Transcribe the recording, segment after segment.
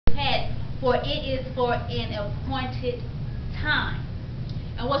for it is for an appointed time.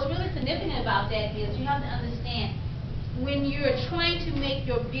 And what's really significant about that is you have to understand, when you're trying to make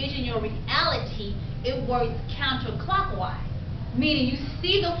your vision your reality, it works counterclockwise. Meaning you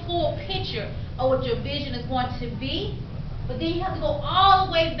see the full picture of what your vision is going to be, but then you have to go all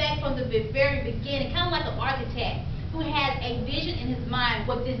the way back from the very beginning, kind of like an architect who has a vision in his mind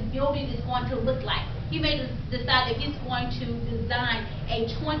what this building is going to look like. He may decide that he's going to design a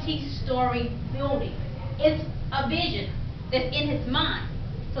 20-story building. It's a vision that's in his mind.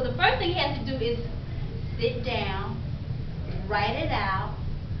 So the first thing he has to do is sit down, write it out,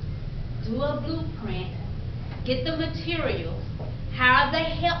 do a blueprint, get the materials, hire the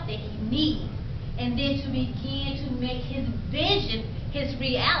help that he needs, and then to begin to make his vision his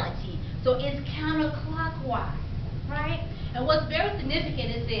reality. So it's counterclockwise, right? And what's very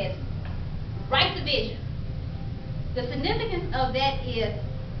significant, it says, write the vision. The significance of that is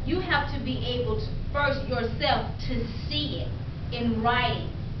you have to be able to first yourself to see it in writing.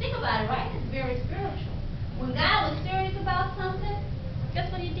 Think about it, writing is very spiritual. When God was serious about something,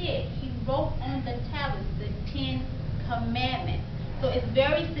 guess what he did? He wrote on the tablets the 10 commandments. So it's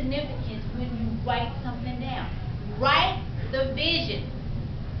very significant when you write something down. Write the vision.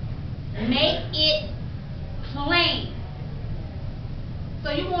 Make it plain. So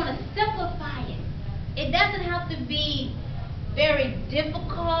you want to simplify it. It doesn't have to be very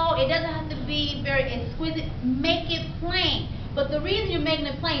difficult. It doesn't have to be very exquisite. Make it plain. But the reason you're making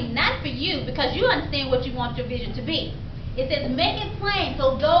it plain, not for you, because you understand what you want your vision to be. It says make it plain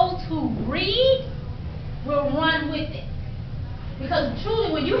so those who read will run with it. Because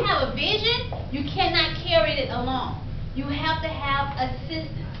truly, when you have a vision, you cannot carry it alone. You have to have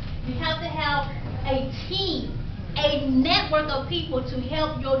assistance. You have to have a team, a network of people to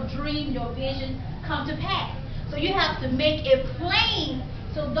help your dream, your vision come to pass. So you have to make it plain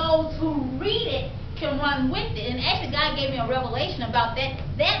so those who read it can run with it. And actually, God gave me a revelation about that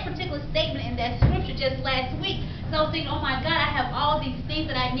particular statement in that scripture just last week. So I was thinking, oh my God, I have all these things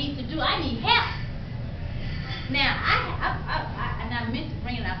that I need to do. I need help. Now, I meant to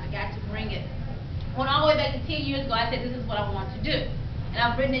bring it, I forgot to bring it. When all the way back to 10 years ago, I said this is what I want to do. And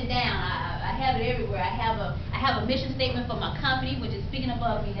I've written it down. I have it everywhere. I have a mission statement for my company, which is speaking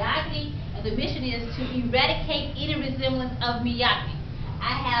above mediocrity. And the mission is to eradicate any resemblance of mediocrity.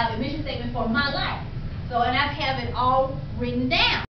 I have a mission statement for my life. So, and I have it all written down.